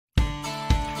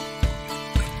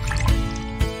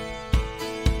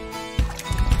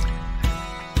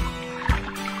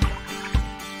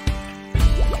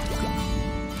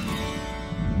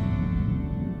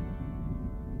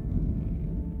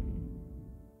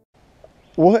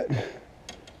What?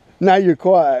 Now you're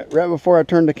quiet. Right before I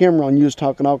turned the camera on, you was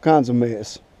talking all kinds of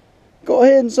mess. Go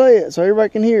ahead and say it so everybody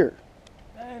can hear.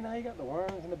 Hey, now you got the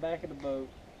worms in the back of the boat,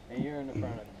 and you're in the front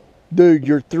of the boat. Dude,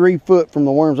 you're 3 foot from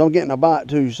the worms. I'm getting a bite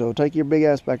too, so take your big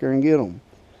ass back there and get them.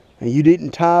 And you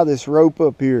didn't tie this rope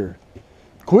up here.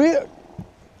 Quit.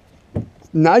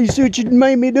 Now you see what you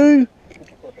made me do?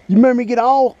 You made me get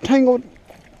all tangled.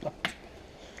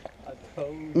 I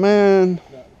told you Man,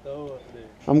 not to throw it, dude.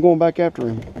 I'm going back after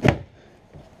him.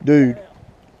 Dude,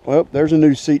 well, there's a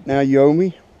new seat now you owe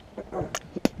me.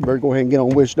 Better go ahead and get on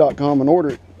wish.com and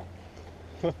order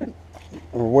it.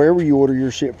 Or wherever you order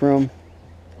your shit from.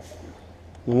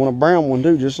 I want a brown one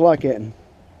too, just like that. You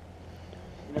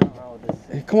know how this is.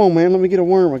 Hey, come on, man, let me get a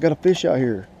worm. I got a fish out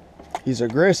here. He's an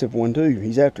aggressive one too.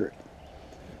 He's after it.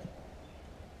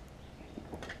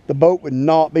 The boat would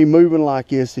not be moving like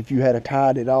this if you had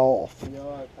tied it off. You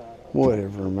are tied off.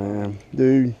 Whatever, man.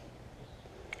 Dude,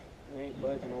 You ain't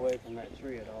budging away from that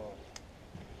tree at all.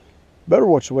 better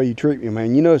watch the way you treat me,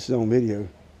 man. You know this is on video.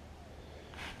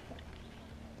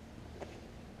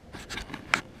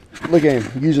 Look at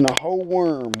him, using a whole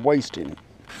worm, wasting.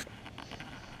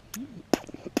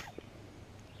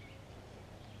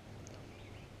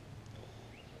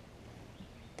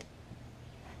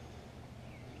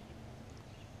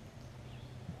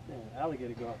 Man,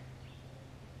 alligator go.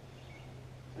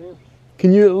 See him?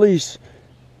 Can you at least,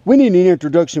 we need an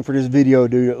introduction for this video,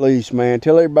 dude, at least, man.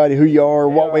 Tell everybody who you are,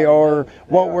 what we are,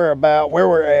 what we're about, where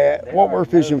we're at, what we're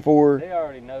fishing for. They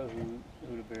already know who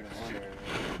the bearded wonder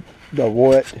is. The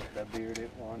what? The bearded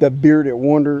wonder. The bearded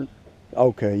wonder.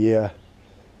 Okay, yeah.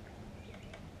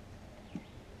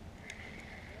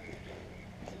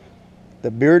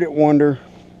 The bearded wonder.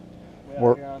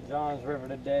 We're out here on Johns River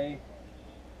today.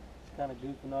 Just kind of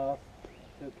goofing off.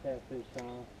 Took catfish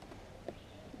on.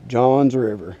 Johns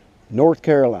River, North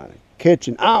Carolina.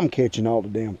 I'm catching all the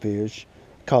damn fish.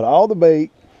 Caught all the bait.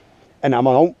 And I'm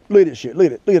on, look at this shit,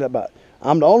 look at that bite.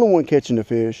 I'm the only one catching the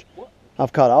fish.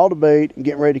 I've caught all the bait and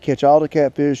getting ready to catch all the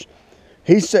catfish.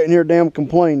 He's sitting here damn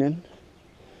complaining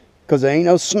because there ain't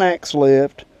no snacks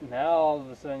left. Now all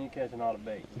of a sudden you're catching all the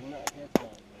bait. You're not catching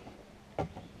all the bait.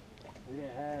 We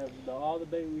didn't have all the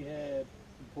bait we had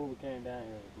before we came down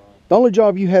here was mine. The only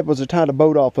job you had was to tie the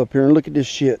boat off up here and look at this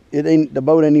shit. The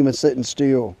boat ain't even sitting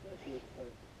still.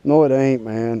 No, it ain't,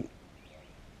 man.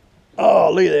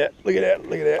 Oh, look at that. Look at that.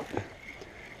 Look at that.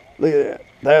 Look at that.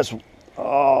 That's,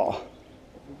 oh.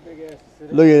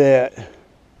 Look at that.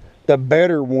 The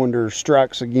better wonder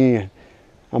strikes again.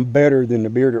 I'm better than the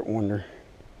bearded wonder.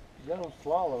 You don't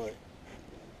swallow it.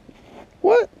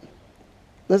 What?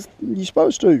 You're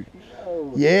supposed to.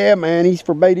 No. Yeah, man, he's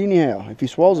for bait anyhow. If he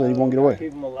swallows it, he won't get away.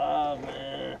 Keep him alive,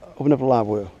 man. Open up the live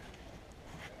well.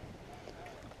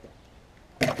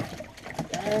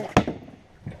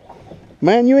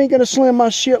 Man, you ain't gonna slam my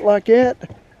shit like that.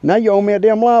 Now you owe me a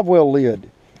damn live well lid.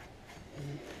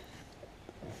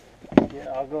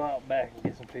 Yeah, I'll go out back and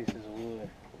get some pieces of wood.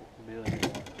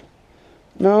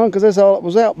 No, because that's all it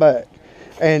was out back.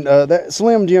 And that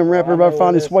Slim Jim wrapper about to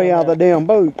find its way out of the damn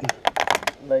boat.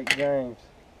 Lake James.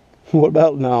 What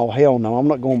about, no, hell no, I'm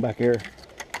not going back there.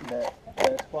 That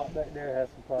spot back there has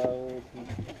some plywood, some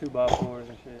 2x4s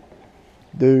and shit.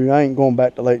 Dude, I ain't going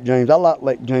back to Lake James. I like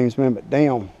Lake James, man, but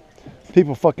damn.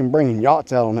 People fucking bringing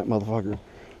yachts out on that motherfucker.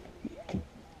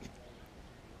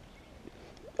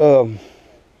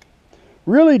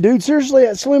 Really, dude, seriously,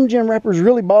 that Slim Jim wrapper's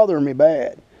really bothering me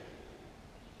bad.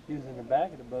 He was in the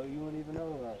back of the boat, you wouldn't even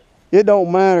know about it. It don't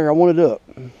matter, I want it up.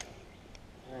 Man.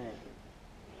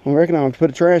 I reckon I'm gonna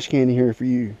put a trash can in here for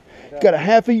you. Got a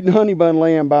half-eaten honey bun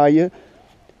laying by you.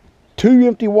 2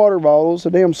 empty water bottles,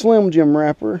 a damn Slim Jim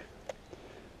wrapper.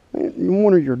 Man, no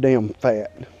wonder you're damn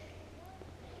fat.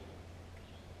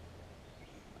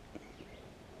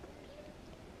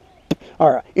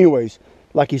 Alright, anyways,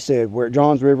 like he said, we're at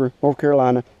Johns River, North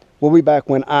Carolina. We'll be back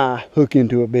when I hook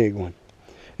into a big one.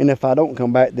 And if I don't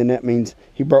come back, then that means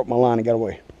he broke my line and got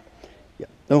away. Yeah,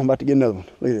 no, I'm about to get another one.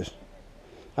 Look at this.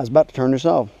 I was about to turn this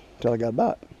off until I got a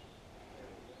bite.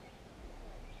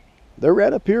 They're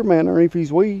right up here, man, underneath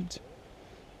these weeds.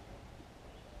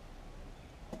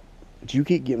 But you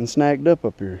keep getting snagged up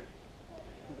here.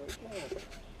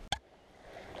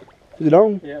 Is it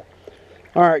on? Yeah.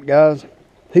 Alright, guys.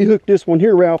 He hooked this one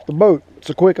here right off the boat.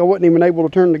 So quick I wasn't even able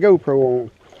to turn the GoPro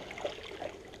on.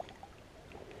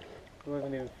 We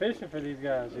wasn't even fishing for these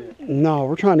guys yet. No,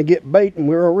 we're trying to get bait and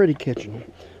we're already catching them.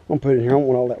 I'm gonna put it in here. I don't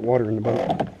want all that water in the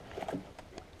boat.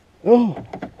 Oh!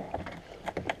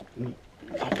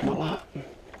 Off my light.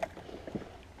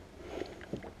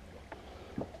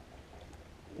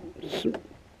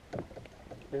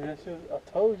 That shit,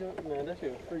 I told you, man, that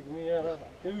shit was freaking me out. I was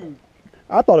like, dude,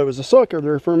 I thought it was a sucker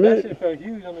there for a that minute. shit felt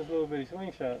huge on this little bitty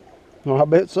swing shot. Oh, I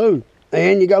bet so.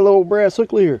 And you got a little brass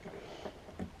hook leader.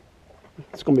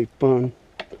 It's gonna be fun.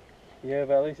 Yeah,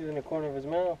 but at least he's in the corner of his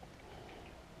mouth.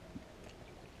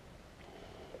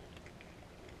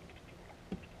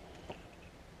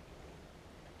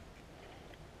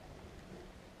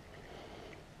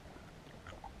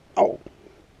 Oh.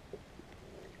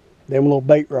 Them little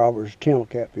bait robbers, channel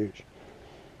catfish.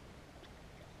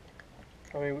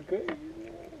 I mean, we could.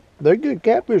 They're good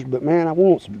catfish, but man, I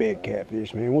want some big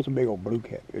catfish, man. I want some big old blue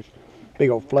catfish. Big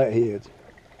old flatheads.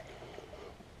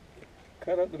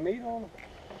 Cut up the meat on him.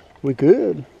 We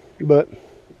could, but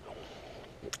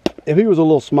if he was a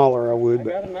little smaller, I would. I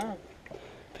But got him now.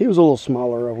 if he was a little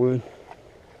smaller, I would.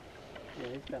 Yeah,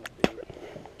 he's kind of big.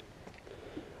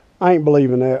 I ain't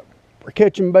believing that. We're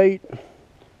catching bait,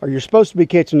 or you're supposed to be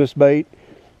catching this bait,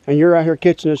 and you're out here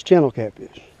catching this channel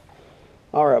catfish.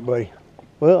 All right, buddy.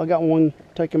 Well, I got one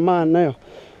taking mine now.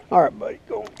 All right, buddy,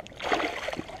 go on.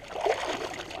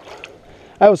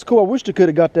 That was cool. I wish I could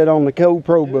have got that on the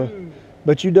GoPro,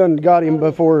 but you done got him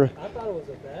before. I thought it was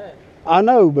a bat. I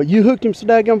know, but you hooked him so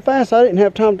daggum fast, I didn't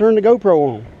have time to turn the GoPro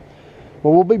on.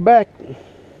 Well, we'll be back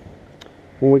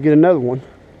when we get another one.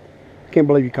 Can't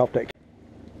believe you caught that.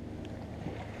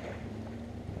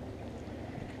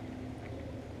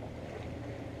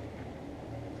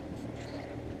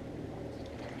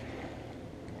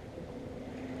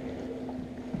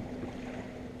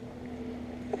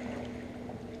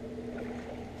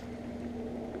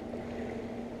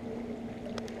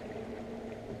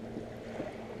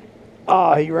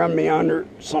 Ah, he run me under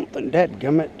something,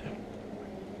 dadgummit.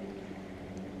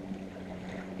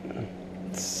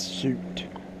 Shoot.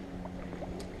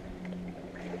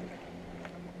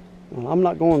 Well, I'm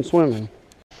not going swimming.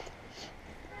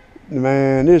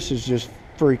 Man, this is just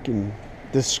freaking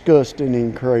disgusting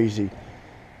and crazy.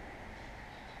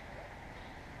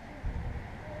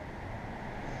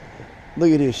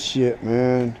 Look at this shit,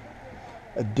 man.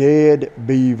 A dead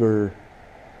beaver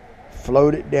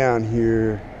floated down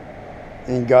here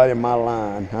and got in my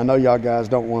line. I know y'all guys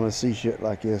don't want to see shit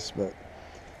like this, but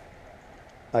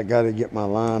I gotta get my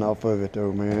line off of it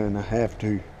though, man. I have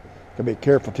to. Gotta be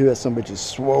careful too, that some bitch is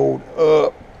swolled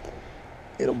up.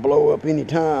 It'll blow up any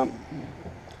time.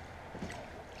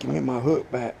 Give me my hook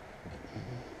back.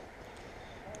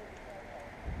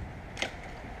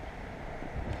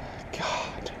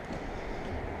 God.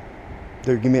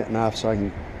 Dude, give me that knife so I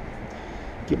can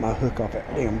get my hook off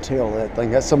that damn tail of that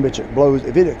thing. That's some bitch that blows.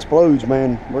 If it explodes,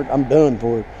 man, I'm done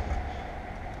for it.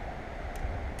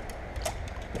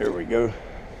 There we go.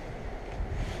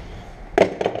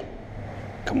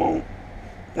 Come on.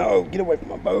 No, get away from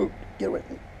my boat. Get away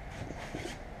from me.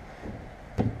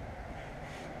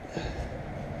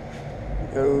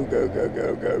 Go, go, go,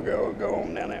 go, go, go. Go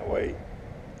on down that way.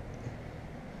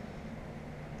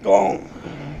 Go on.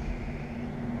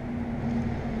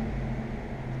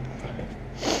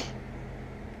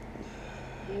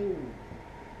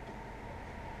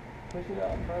 Push it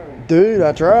out first. Dude,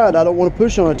 I tried. I don't want to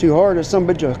push on it too hard. That some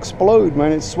bitch will explode,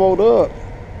 man. It's swolled up.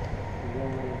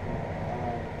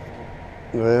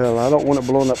 Well, I don't want it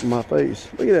blowing up in my face.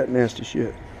 Look at that nasty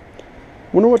shit.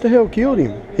 Wonder what the hell killed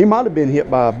him. He might have been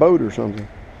hit by a boat or something.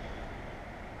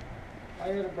 I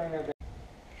had to bring that back.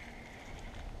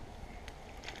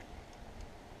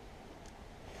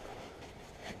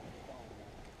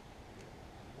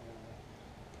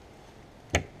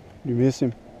 You miss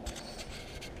him?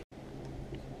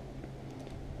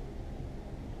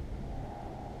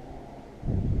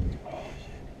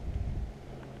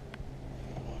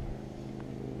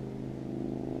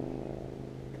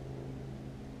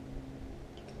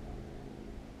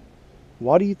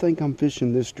 Why do you think I'm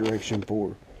fishing this direction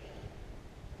for?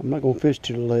 I'm not going to fish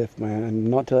to the left, man.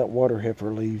 Not till that water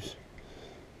heifer leaves.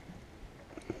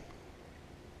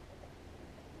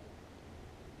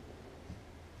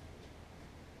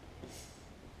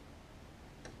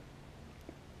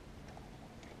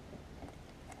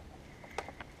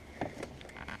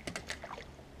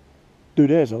 Dude,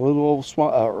 that's a little old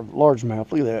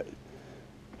largemouth. Look at that.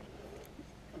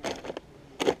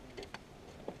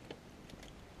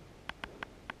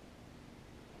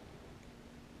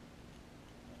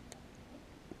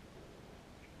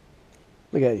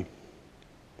 Look at him.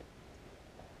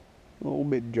 Little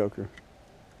bit joker.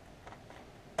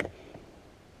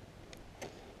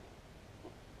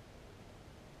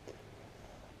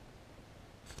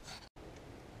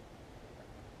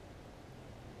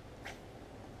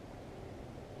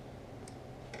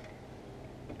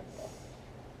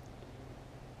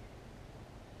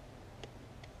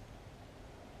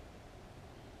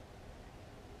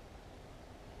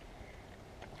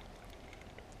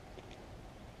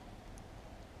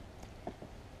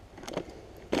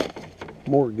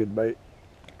 More good bait.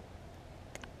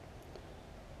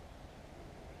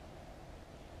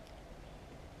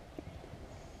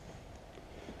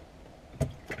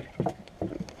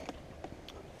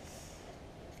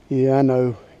 Yeah, I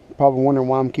know. Probably wondering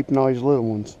why I'm keeping all these little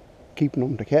ones. Keeping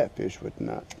them to catfish with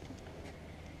tonight.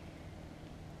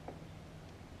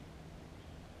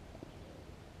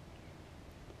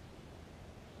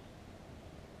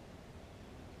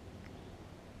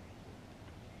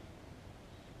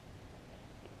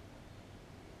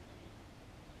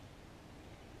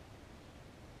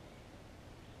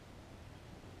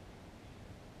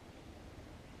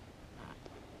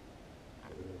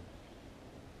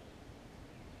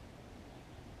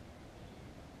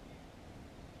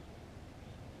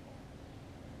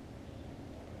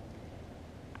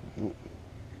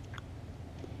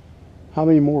 How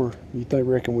many more you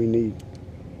reckon we need?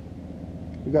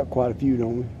 We got quite a few,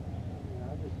 don't we? Yeah,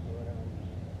 I just throw it out.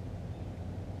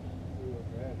 We were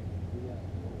grabbing it. We got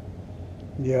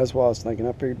more. Yeah, that's what I was thinking.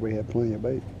 I figured we had plenty of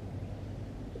bait.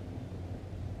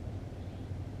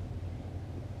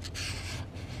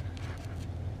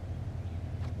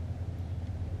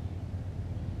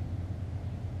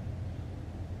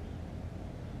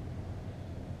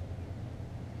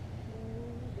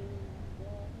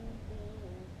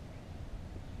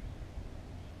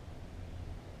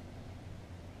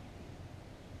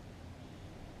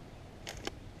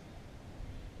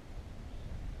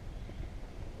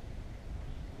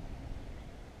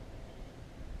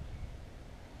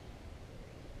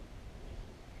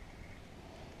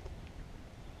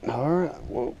 All right,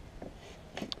 well,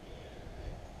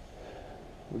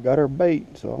 we got our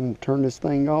bait, so I'm gonna turn this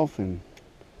thing off, and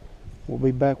we'll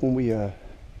be back when we,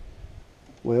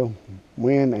 well,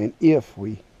 when and if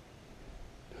we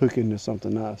hook into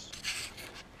something nice.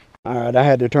 All right, I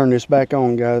had to turn this back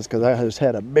on, guys, because I just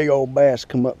had a big old bass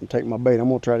come up and take my bait. I'm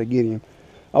gonna try to get him.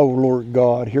 Oh Lord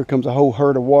God, here comes a whole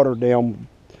herd of water down.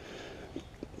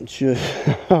 Should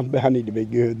I need to be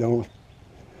good, don't I?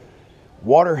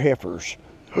 Water heifers.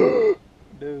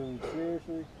 Dude,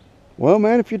 seriously? Well,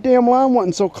 man, if your damn line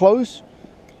wasn't so close.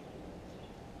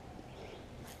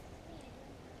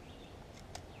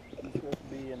 It's supposed to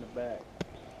be in the back,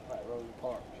 like Rosa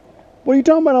Parks. What are you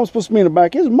talking about? I'm supposed to be in the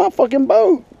back. This is my fucking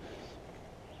boat.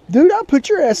 Dude, I put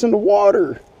your ass in the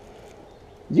water.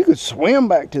 You could swim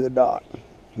back to the dock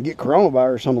and get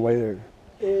coronavirus on the way there.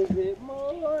 Is it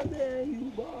more than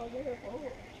you bargained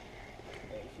for?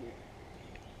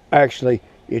 Actually,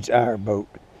 it's our boat.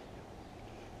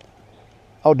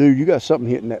 Oh, dude, you got something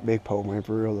hitting that big pole, man,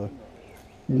 for real, though.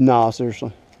 Nah,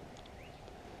 seriously.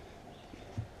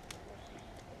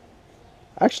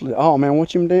 Actually, oh, man,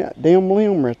 watch him damn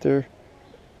limb right there.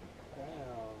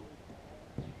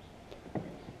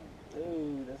 Damn.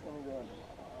 Dude, that's gonna go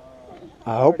in the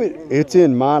I hope it's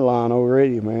in my line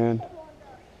already, man.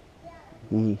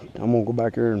 I'm going to go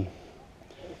back there and...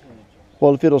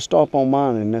 Well, if it'll stop on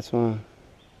mine, then that's fine.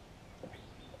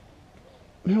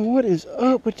 Man, what is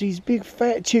up with these big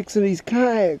fat chicks in these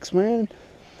kayaks, man?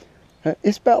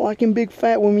 It's about like in big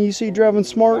fat women you see driving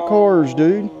smart cars,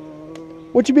 dude.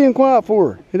 What you being quiet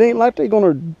for? It ain't like they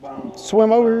gonna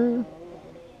swim over here.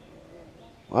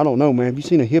 I don't know, man. Have you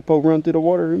seen a hippo run through the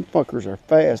water? Them fuckers are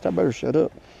fast. I better shut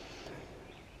up.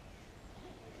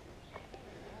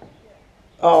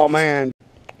 Oh, man.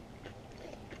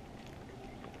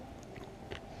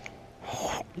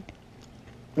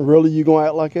 Really, you gonna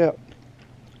act like that?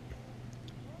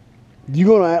 You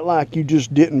gonna act like you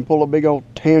just didn't pull a big old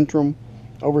tantrum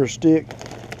over a stick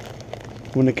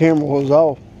when the camera was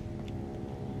off?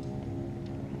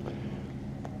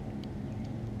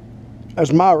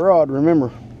 That's my rod, remember?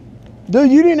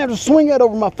 Dude, you didn't have to swing that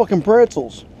over my fucking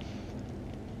pretzels.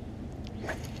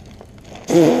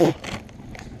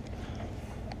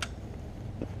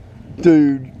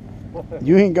 Dude,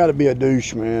 you ain't gotta be a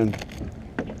douche, man.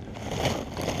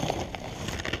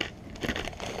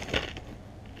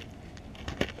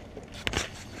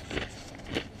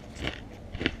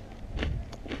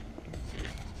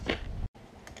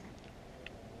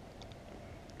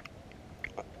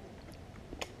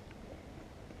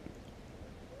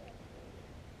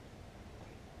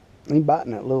 He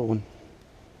biting that little one.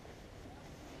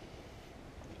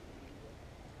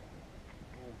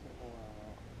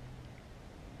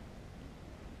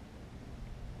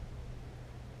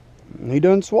 He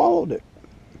done swallowed it.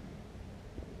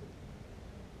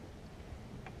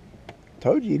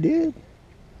 Told you he did.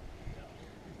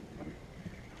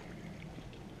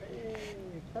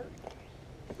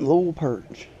 Little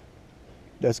perch.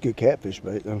 That's good catfish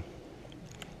bait though.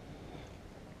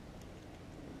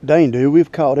 Dang, dude,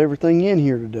 we've caught everything in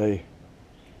here today.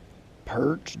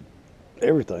 Perch,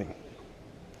 everything.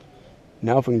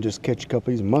 Now if we can just catch a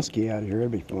couple of these muskie out of here,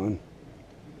 that'd be fun.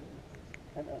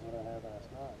 I think that's what I had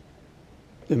last night.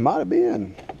 It might have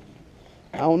been.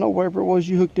 I don't know wherever it was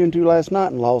you hooked into last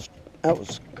night and lost. That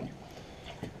was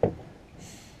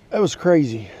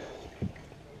crazy.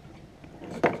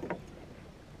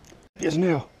 Yes,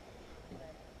 now.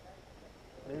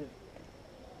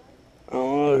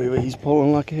 Oh, he's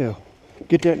pulling like hell.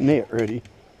 Get that net ready.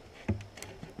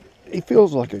 He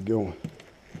feels like it going.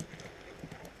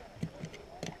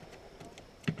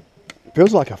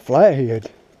 Feels like a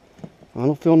flathead. I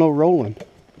don't feel no rolling.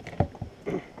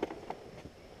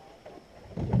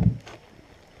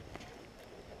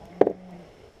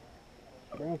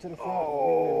 Bring him to the front.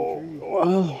 Oh,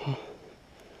 well,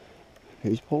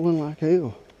 he's pulling like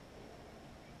hell.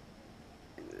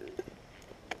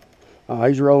 Oh,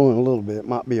 he's rolling a little bit.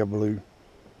 Might be a blue.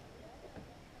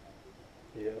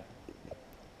 Yeah.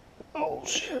 Oh,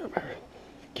 shit.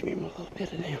 Give me a little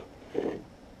bit of them.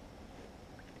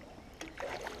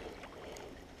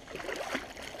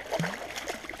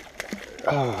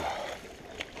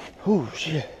 Oh,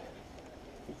 shit.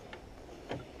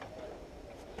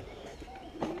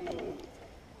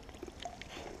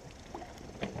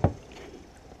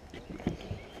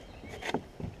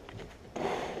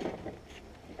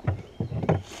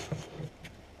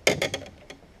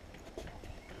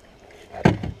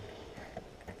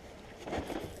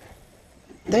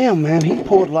 Damn, man, he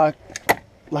pulled like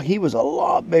he was a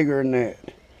lot bigger than that.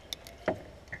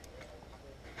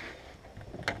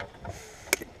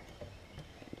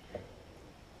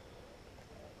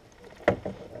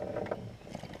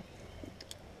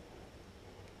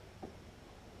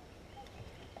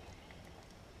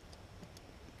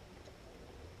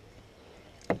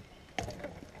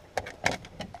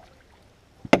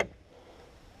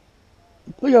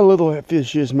 Look how little that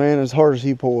fish is, man, as hard as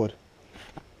he pulled.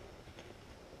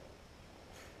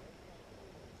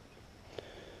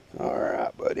 All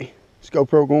right, buddy. Is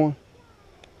GoPro going?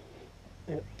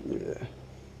 Yep. Yeah.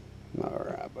 All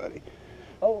right, buddy.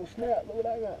 Oh, snap. Look what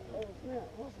I got. Oh, snap.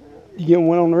 Oh, snap. You getting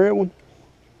one on the red one?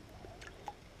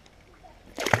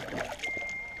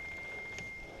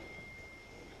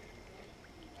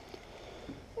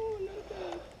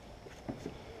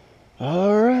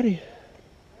 All righty.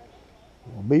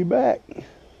 We'll be back.